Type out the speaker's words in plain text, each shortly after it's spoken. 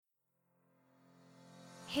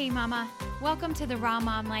Hey Mama, welcome to the Raw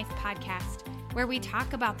Mom Life podcast, where we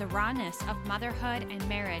talk about the rawness of motherhood and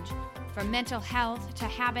marriage, from mental health to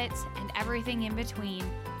habits and everything in between,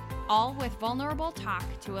 all with vulnerable talk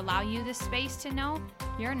to allow you the space to know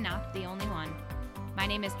you're not the only one. My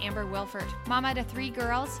name is Amber Wilford, mama to 3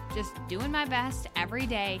 girls, just doing my best every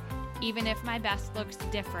day, even if my best looks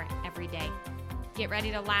different every day. Get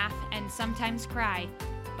ready to laugh and sometimes cry,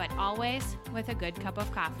 but always with a good cup of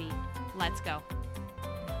coffee. Let's go.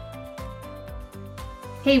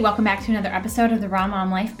 Hey, welcome back to another episode of the Raw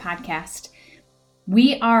Mom Life podcast.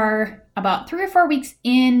 We are about 3 or 4 weeks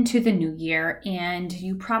into the new year, and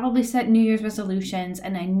you probably set New Year's resolutions,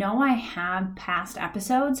 and I know I have past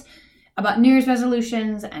episodes about New Year's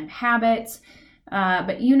resolutions and habits,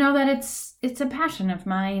 but you know that it's a passion of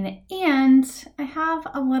mine, and I have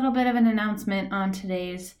a little bit of an announcement on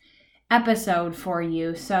today's episode for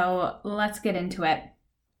you, so let's get into it.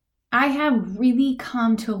 I have really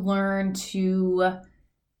come to learn to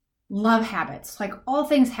love habits, like all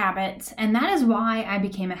things habits, and that is why I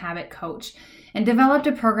became a habit coach and developed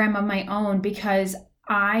a program of my own, because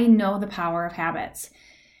I know the power of habits.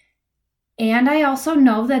 And I also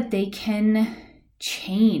know that they can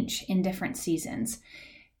change in different seasons.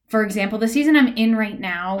 For example, the season I'm in right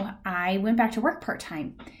now, I went back to work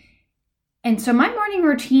part-time. And so my morning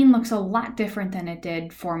routine looks a lot different than it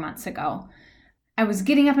did 4 months ago. I was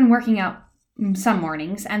getting up and working out some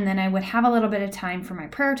mornings, and then I would have a little bit of time for my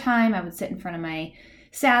prayer time. I would sit in front of my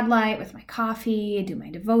sad light with my coffee, do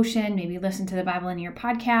my devotion, maybe listen to the Bible in Your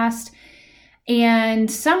podcast.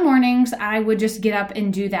 And some mornings I would just get up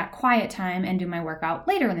and do that quiet time and do my workout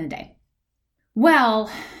later in the day.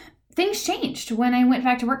 Well, things changed when I went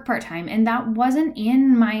back to work part-time, and that wasn't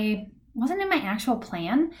in my actual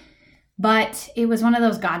plan, but it was one of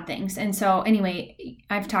those God things. And so anyway,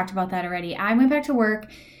 I've talked about that already. I went back to work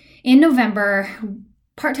in November,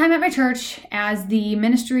 part-time at my church as the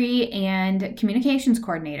ministry and communications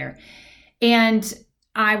coordinator. And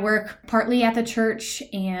I work partly at the church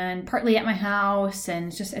and partly at my house,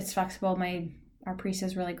 and it's flexible. Our priest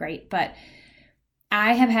is really great, but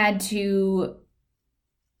I have had to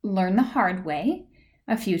learn the hard way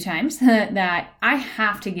a few times that I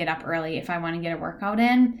have to get up early if I want to get a workout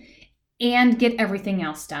in and get everything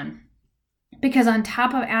else done. Because on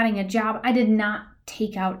top of adding a job, I did not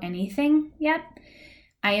take out anything yet.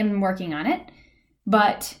 I am working on it,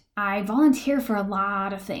 but I volunteer for a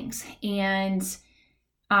lot of things. And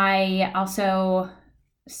I also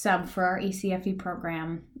sub for our ACFE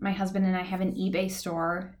program. My husband and I have an eBay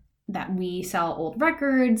store that we sell old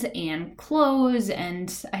records and clothes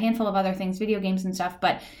and a handful of other things, video games and stuff.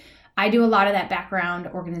 But I do a lot of that background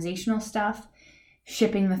organizational stuff,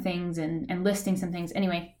 shipping the things and listing some things.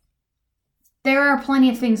 Anyway, there are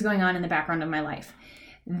plenty of things going on in the background of my life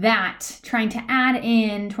that trying to add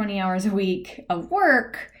in 20 hours a week of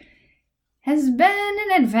work has been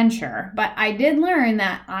an adventure. But I did learn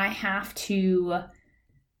that I have to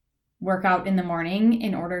work out in the morning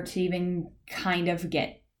in order to even kind of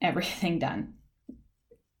get everything done.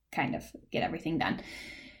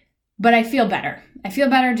 But I feel better. I feel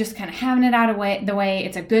better just kind of having it out of the way.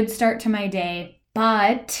 It's a good start to my day,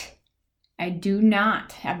 but I do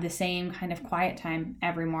not have the same kind of quiet time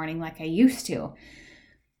every morning like I used to,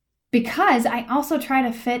 because I also try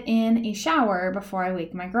to fit in a shower before I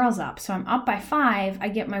wake my girls up. So I'm up by 5, I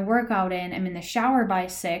get my workout in, I'm in the shower by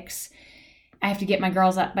 6, I have to get my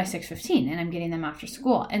girls up by 6:15, and I'm getting them after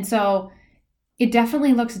school. And so it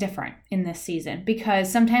definitely looks different in this season,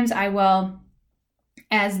 because sometimes I will,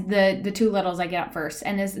 as the 2 littles, I get up first,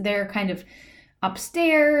 and as they're kind of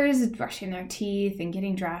upstairs brushing their teeth and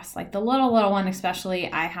getting dressed, like the little one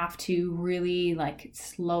especially, I have to really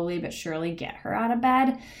slowly but surely get her out of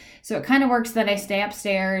bed. So it kind of works that I stay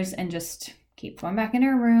upstairs and just keep going back in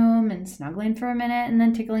her room and snuggling for a minute and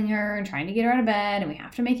then tickling her and trying to get her out of bed, and we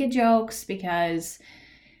have to make it jokes because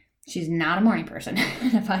she's not a morning person.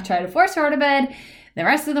 And if I try to force her out of bed, the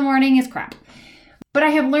rest of the morning is crap. But I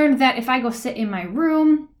have learned that if I go sit in my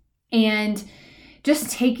room and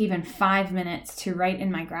just take even 5 minutes to write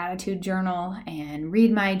in my gratitude journal and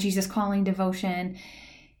read my Jesus Calling devotion,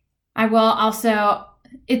 I will also,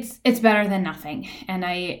 it's better than nothing. And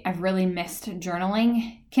I've really missed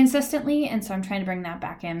journaling consistently, and so I'm trying to bring that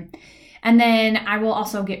back in. And then I will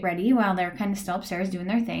also get ready while they're kind of still upstairs doing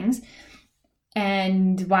their things.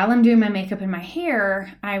 And while I'm doing my makeup and my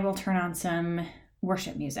hair, I will turn on some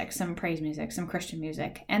worship music, some praise music, some Christian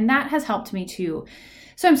music. And that has helped me too.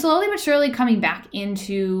 So I'm slowly but surely coming back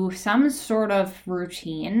into some sort of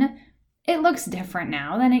routine. It looks different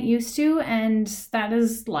now than it used to, and that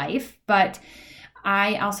is life. But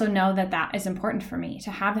I also know that that is important for me,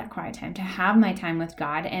 to have that quiet time, to have my time with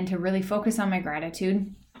God, and to really focus on my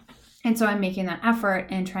gratitude. And so I'm making that effort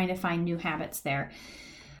and trying to find new habits there.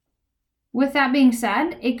 With that being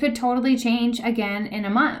said, it could totally change again in a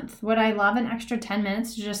month. Would I love an extra 10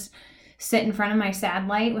 minutes to just sit in front of my sad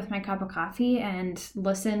light with my cup of coffee and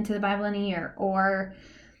listen to the Bible in a year, or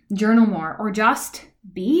journal more, or just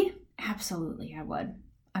be? Absolutely, I would.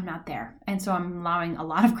 I'm not there. And so I'm allowing a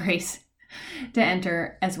lot of grace to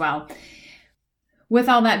enter as well. With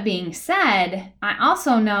all that being said, I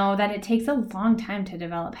also know that it takes a long time to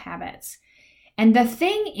develop habits. And the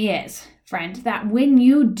thing is, friend, that when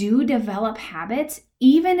you do develop habits,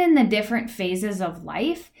 even in the different phases of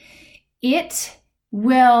life, it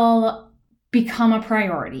will become a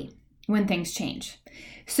priority when things change.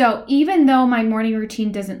 So even though my morning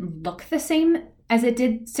routine doesn't look the same as it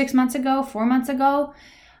did 6 months ago, 4 months ago,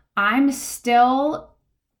 I'm still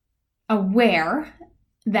aware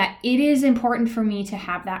that it is important for me to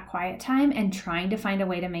have that quiet time and trying to find a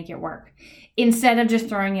way to make it work instead of just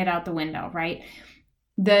throwing it out the window, right?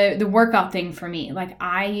 The workout thing for me, like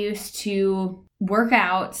I used to work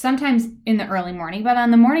out sometimes in the early morning, but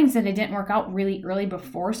on the mornings that I didn't work out really early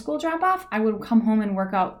before school drop off, I would come home and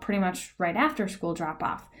work out pretty much right after school drop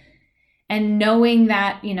off. And knowing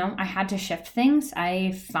that, I had to shift things,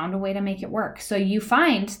 I found a way to make it work. So you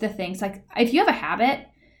find the things, like if you have a habit,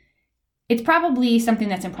 it's probably something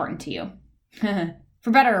that's important to you,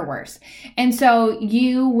 for better or worse. And so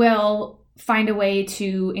you will find a way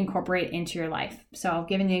to incorporate into your life. So I've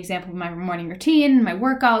given the example of my morning routine, my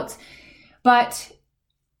workouts, but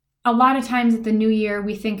a lot of times at the new year,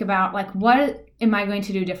 we think about like, what am I going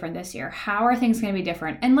to do different this year? How are things going to be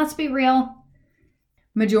different? And let's be real,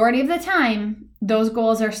 majority of the time, those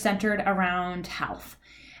goals are centered around health.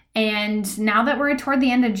 And now that we're toward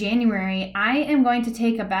the end of January, I am going to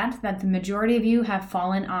take a bet that the majority of you have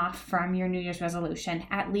fallen off from your New Year's resolution,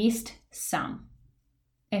 at least some,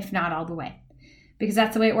 if not all the way, because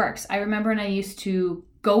that's the way it works. I remember when I used to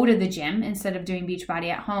go to the gym instead of doing Beachbody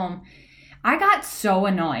at home, I got so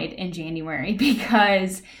annoyed in January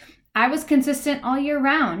because I was consistent all year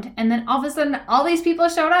round. And then all of a sudden, all these people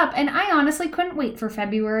showed up. And I honestly couldn't wait for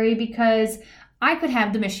February because I could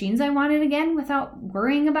have the machines I wanted again without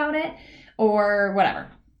worrying about it or whatever.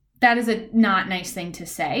 That is a not nice thing to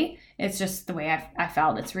say. It's just the way I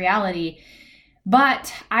felt. It's reality.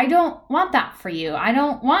 But I don't want that for you. I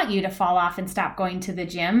don't want you to fall off and stop going to the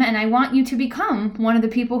gym. And I want you to become one of the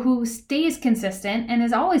people who stays consistent and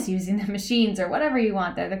is always using the machines or whatever you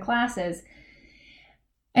want there, the classes.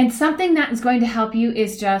 And something that is going to help you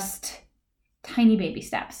is just tiny baby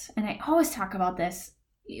steps. And I always talk about this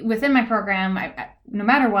within my program. No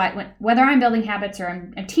matter what, whether I'm building habits or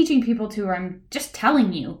I'm teaching people to, or I'm just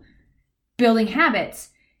telling you, building habits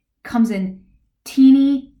comes in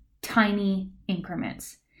teeny, tiny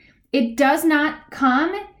increments. It does not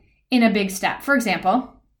come in a big step. For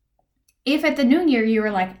example, if at the new year you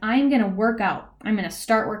were like, I'm going to work out, I'm going to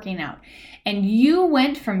start working out, and you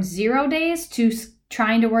went from 0 days to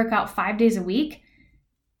trying to work out 5 days a week,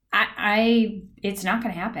 it's not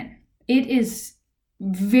going to happen. It is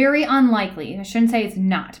very unlikely. I shouldn't say it's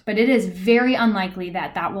not, but it is very unlikely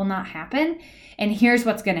that that will not happen. And here's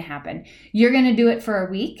what's going to happen. You're going to do it for a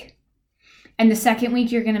week. And the second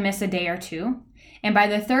week, you're going to miss a day or two. And by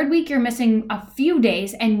the third week, you're missing a few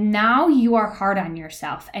days. And now you are hard on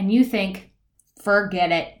yourself. And you think,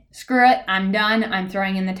 forget it. Screw it. I'm done. I'm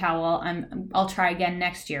throwing in the towel. I'll try again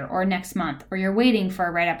next year or next month. Or you're waiting for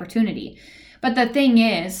a right opportunity. But the thing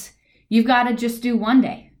is, you've got to just do one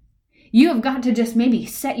day. You have got to just maybe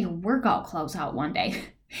set your workout clothes out one day.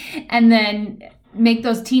 And then make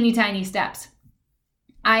those teeny tiny steps.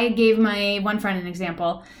 I gave my one friend an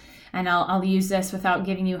example. And I'll use this without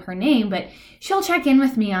giving you her name, but she'll check in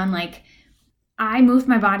with me on like, I moved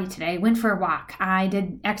my body today, went for a walk, I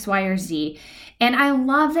did X, Y, or Z. And I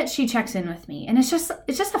love that she checks in with me. And it's just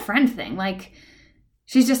a friend thing. Like,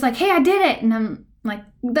 she's just like, hey, I did it. And I'm like,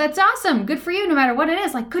 that's awesome. Good for you, no matter what it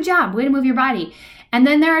is. Like, good job. Way to move your body. And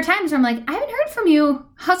then there are times where I'm like, I haven't heard from you.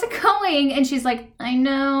 How's it going? And she's like, I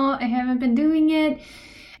know, I haven't been doing it.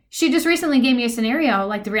 She just recently gave me a scenario.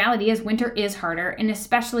 Like, the reality is winter is harder. And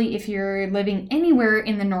especially if you're living anywhere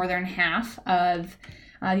in the northern half of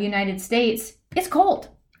the United States, it's cold.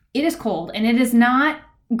 It is cold. And it is not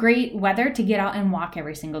great weather to get out and walk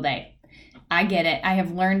every single day. I get it. I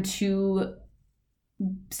have learned to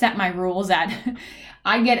set my rules at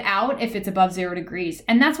I get out if it's above 0 degrees.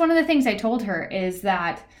 And that's one of the things I told her is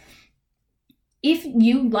that if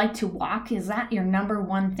you like to walk, is that your number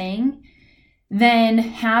one thing? then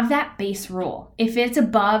have that base rule. If it's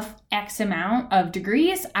above X amount of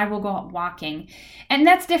degrees, I will go out walking. And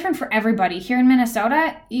that's different for everybody. Here in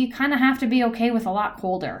Minnesota, you kind of have to be okay with a lot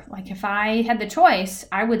colder. Like if I had the choice,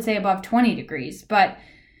 I would say above 20 degrees. But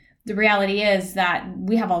the reality is that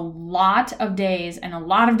we have a lot of days and a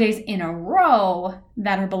lot of days in a row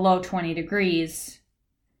that are below 20 degrees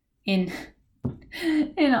in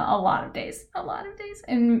a lot of days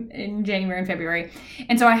in January and February.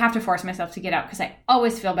 And so I have to force myself to get out because I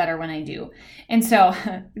always feel better when I do. And so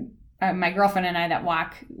my girlfriend and I that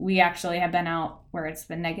walk, we actually have been out where it's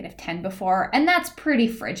been -10 before. And that's pretty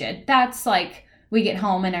frigid. That's like we get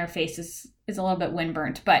home and our face is a little bit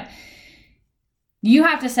windburnt. But you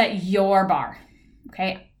have to set your bar,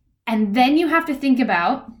 okay? And then you have to think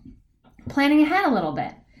about planning ahead a little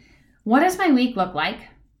bit. What does my week look like?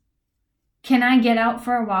 Can I get out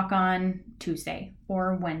for a walk on Tuesday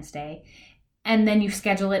or Wednesday? And then you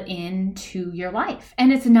schedule it into your life.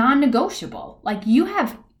 And it's non-negotiable. Like even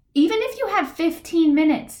if you have 15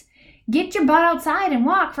 minutes, get your butt outside and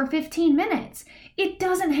walk for 15 minutes. It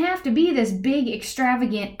doesn't have to be this big,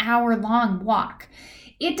 extravagant, hour-long walk.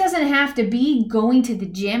 It doesn't have to be going to the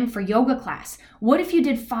gym for yoga class. What if you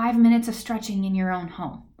did 5 minutes of stretching in your own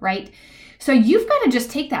home, right? So you've got to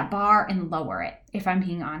just take that bar and lower it, if I'm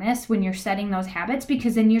being honest, when you're setting those habits,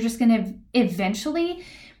 because then you're just going to eventually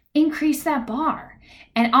increase that bar.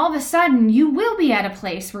 And all of a sudden, you will be at a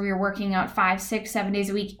place where you're working out 5, 6, 7 days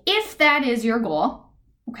a week, if that is your goal,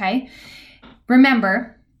 okay?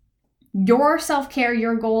 Remember, your self-care,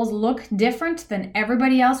 your goals look different than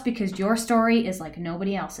everybody else because your story is like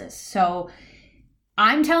nobody else's. So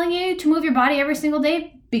I'm telling you to move your body every single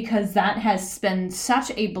day because that has been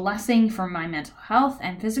such a blessing for my mental health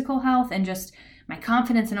and physical health and just my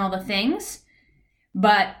confidence and all the things.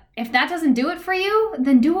 But if that doesn't do it for you,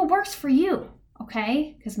 then do what works for you,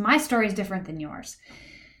 okay? Because my story is different than yours.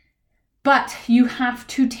 But you have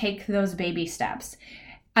to take those baby steps.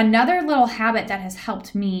 Another little habit that has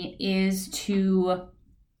helped me is to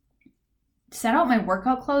set out my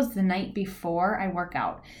workout clothes the night before I work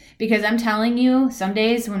out. Because I'm telling you, some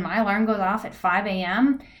days when my alarm goes off at 5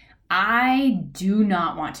 a.m., I do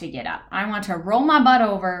not want to get up. I want to roll my butt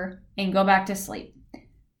over and go back to sleep.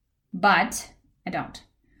 But I don't.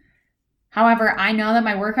 However, I know that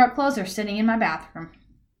my workout clothes are sitting in my bathroom.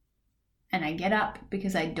 And I get up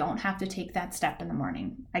because I don't have to take that step in the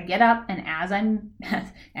morning. I get up and as I'm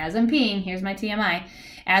peeing, here's my TMI.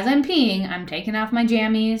 As I'm peeing, I'm taking off my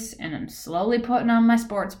jammies and I'm slowly putting on my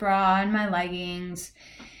sports bra and my leggings.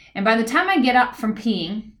 And by the time I get up from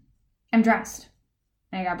peeing, I'm dressed.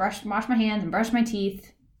 I gotta wash my hands and brush my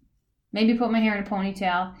teeth, maybe put my hair in a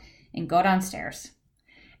ponytail and go downstairs.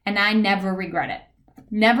 And I never regret it.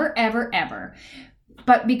 Never, ever, ever.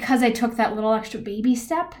 But because I took that little extra baby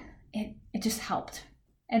step, it just helped.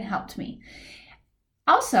 It helped me.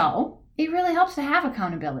 Also, it really helps to have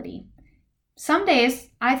accountability. Some days,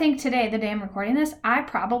 I think today, the day I'm recording this, I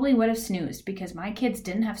probably would have snoozed because my kids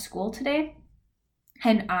didn't have school today.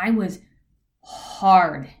 And I was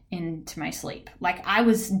hard into my sleep. Like I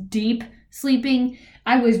was deep sleeping.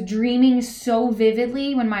 I was dreaming so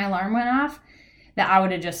vividly when my alarm went off that I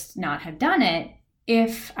would have just not have done it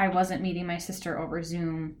if I wasn't meeting my sister over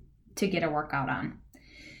Zoom to get a workout on.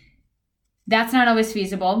 That's not always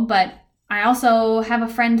feasible, but I also have a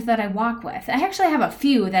friend that I walk with. I actually have a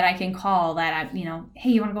few that I can call that hey,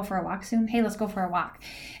 you want to go for a walk soon? Hey, let's go for a walk.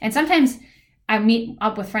 And sometimes I meet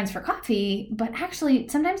up with friends for coffee, but actually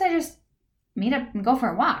sometimes I just meet up and go for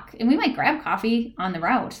a walk. And we might grab coffee on the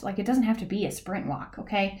route. Like it doesn't have to be a sprint walk,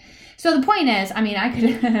 okay? So the point is, I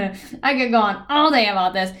could I could go on all day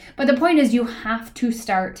about this, but the point is you have to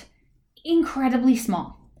start incredibly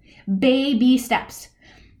small. Baby steps.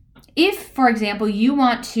 If, for example, you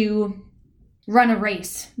want to run a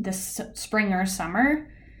race this spring or summer,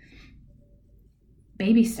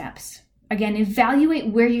 baby steps. Again, evaluate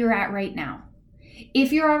where you're at right now.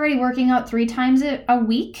 If you're already working out 3 times a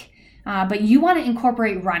week, but you want to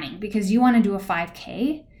incorporate running because you want to do a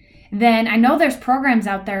 5K, then I know there's programs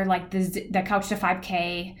out there like the Couch to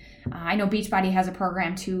 5K. I know Beachbody has a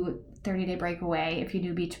program to 30-day breakaway if you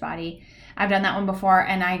do Beachbody. I've done that one before,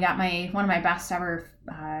 and I got one of my best ever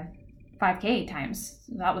 5K times.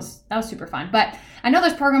 That was super fun. But I know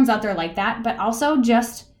there's programs out there like that, but also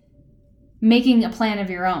just making a plan of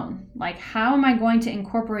your own. Like, how am I going to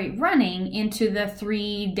incorporate running into the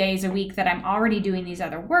 3 days a week that I'm already doing these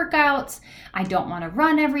other workouts? I don't want to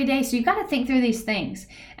run every day. So you got to think through these things.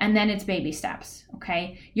 And then it's baby steps,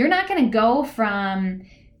 okay? You're not going to go from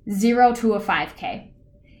 0 to a 5K.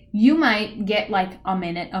 You might get like a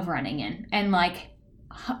minute of running in and like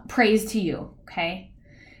praise to you, okay?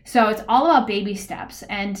 So it's all about baby steps.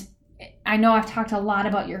 And I know I've talked a lot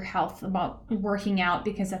about your health, about working out,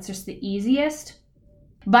 because that's just the easiest.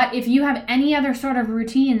 But if you have any other sort of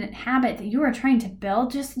routine and habit that you are trying to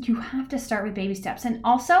build, you have to start with baby steps. And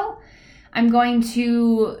also, I'm going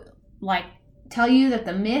to tell you that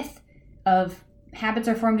the myth of habits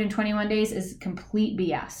are formed in 21 days is complete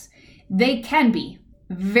BS. They can be,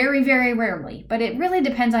 very, very rarely, but it really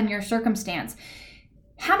depends on your circumstance.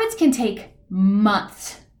 Habits can take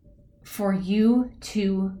months for you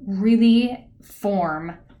to really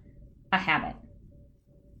form a habit.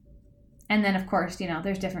 And then, of course,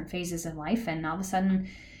 there's different phases in life, and all of a sudden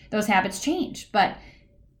those habits change. But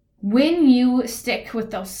when you stick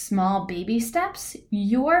with those small baby steps,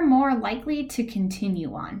 you're more likely to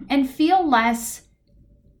continue on and feel less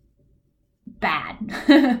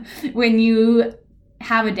bad when you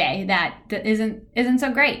have a day that isn't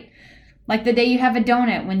so great. Like the day you have a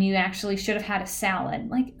donut when you actually should have had a salad.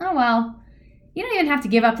 Oh well, you don't even have to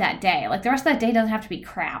give up that day. The rest of that day doesn't have to be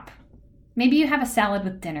crap. Maybe you have a salad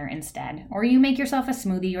with dinner instead, or you make yourself a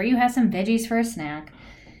smoothie, or you have some veggies for a snack.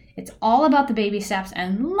 It's all about the baby steps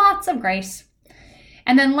and lots of grace.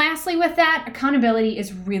 And then lastly with that, accountability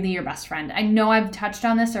is really your best friend. I know I've touched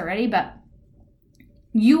on this already, but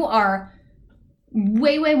you are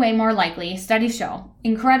way, way, way more likely, studies show,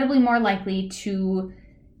 incredibly more likely to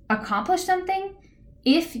accomplish something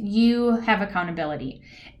if you have accountability.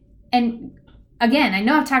 And again, I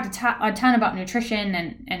know I've talked a ton about nutrition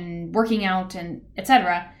and working out and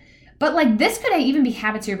etc. But this could even be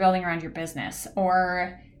habits you're building around your business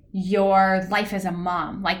or your life as a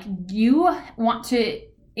mom. You want to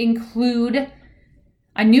include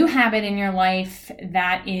a new habit in your life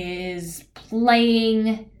that is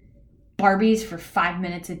playing Barbies for 5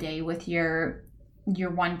 minutes a day with your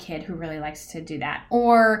one kid who really likes to do that,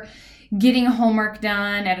 or getting homework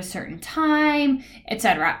done at a certain time,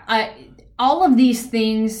 etc. All of these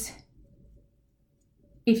things,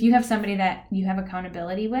 if you have somebody that you have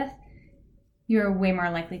accountability with, you're way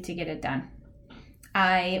more likely to get it done.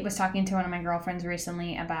 I was talking to one of my girlfriends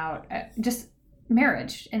recently about just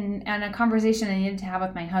marriage and a conversation I needed to have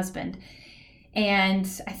with my husband. And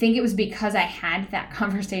I think it was because I had that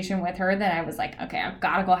conversation with her that I was like, okay, I've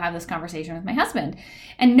got to go have this conversation with my husband.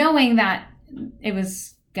 And knowing that it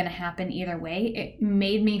was going to happen either way, it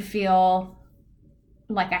made me feel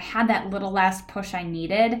like I had that little last push I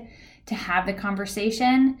needed to have the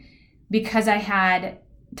conversation, because I had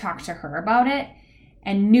talked to her about it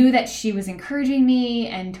and knew that she was encouraging me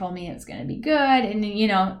and told me it was going to be good. And,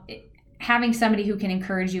 having somebody who can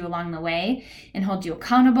encourage you along the way and hold you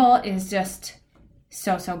accountable is just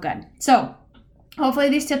so, so good. So hopefully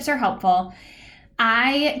these tips are helpful.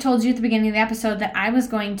 I told you at the beginning of the episode that I was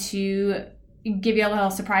going to give you a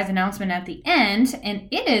little surprise announcement at the end, and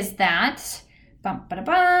it is that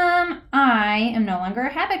I am no longer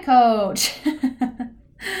a habit coach.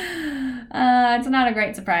 It's not a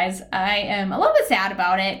great surprise. I am a little bit sad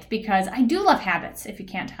about it because I do love habits, if you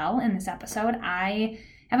can't tell in this episode. I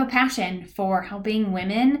have a passion for helping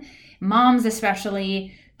women, moms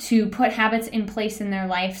especially, to put habits in place in their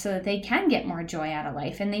life so that they can get more joy out of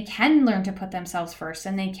life and they can learn to put themselves first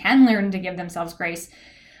and they can learn to give themselves grace.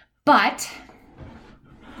 But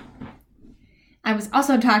I was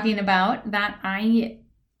also talking about that I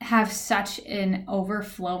have such an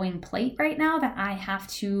overflowing plate right now that I have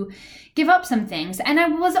to give up some things. And I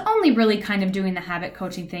was only really kind of doing the habit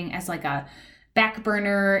coaching thing as a back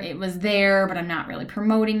burner. It was there, but I'm not really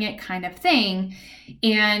promoting it kind of thing.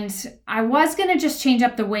 And I was going to just change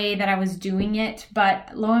up the way that I was doing it,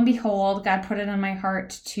 but lo and behold, God put it on my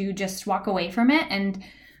heart to just walk away from it. And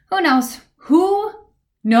who knows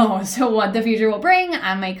what the future will bring.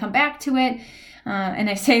 I might come back to it. And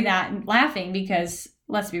I say that laughing because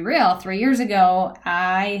let's be real, 3 years ago,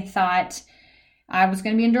 I thought I was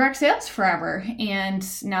going to be in direct sales forever. And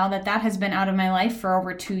now that has been out of my life for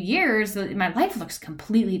over 2 years, my life looks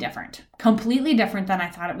completely different than I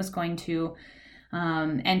thought it was going to.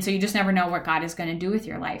 And so you just never know what God is going to do with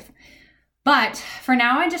your life. But for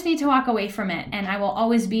now, I just need to walk away from it. And I will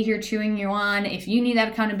always be here cheering you on. If you need that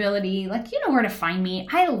accountability, you know where to find me.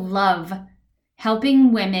 I love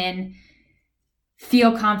helping women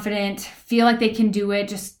feel confident, feel like they can do it,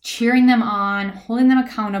 just cheering them on, holding them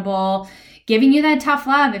accountable, giving you that tough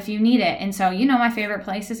love if you need it. And so, my favorite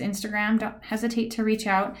place is Instagram. Don't hesitate to reach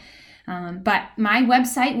out. But my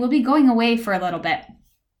website will be going away for a little bit.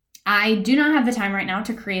 I do not have the time right now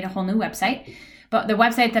to create a whole new website, but the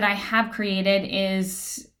website that I have created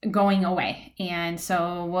is going away. And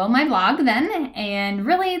so will my blog then. And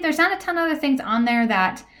really, there's not a ton of other things on there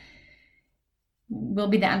that will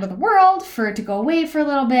be the end of the world for it to go away for a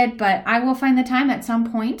little bit, but I will find the time at some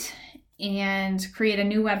point and create a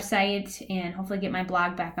new website and hopefully get my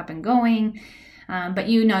blog back up and going. But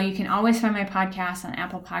you can always find my podcast on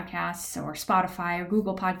Apple Podcasts or Spotify or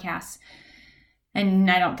Google Podcasts. And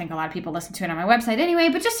I don't think a lot of people listen to it on my website anyway,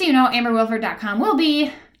 but just so you know, amberwilford.com will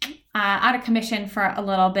be out of commission for a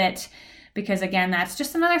little bit because, again, that's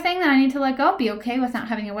just another thing that I need to let go, be okay with not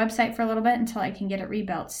having a website for a little bit until I can get it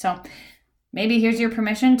rebuilt. So maybe here's your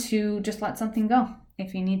permission to just let something go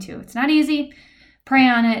if you need to. It's not easy. Pray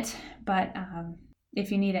on it, but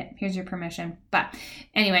if you need it, here's your permission. But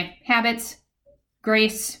anyway, habits,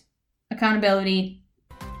 grace, accountability,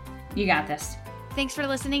 you got this. Thanks for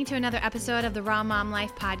listening to another episode of the Raw Mom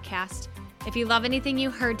Life podcast. If you love anything you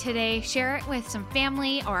heard today, share it with some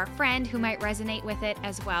family or a friend who might resonate with it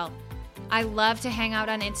as well. I love to hang out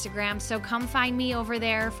on Instagram, so come find me over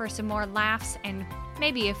there for some more laughs and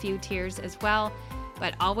maybe a few tears as well,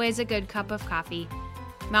 but always a good cup of coffee.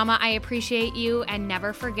 Mama, I appreciate you, and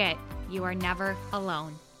never forget, you are never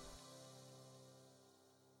alone.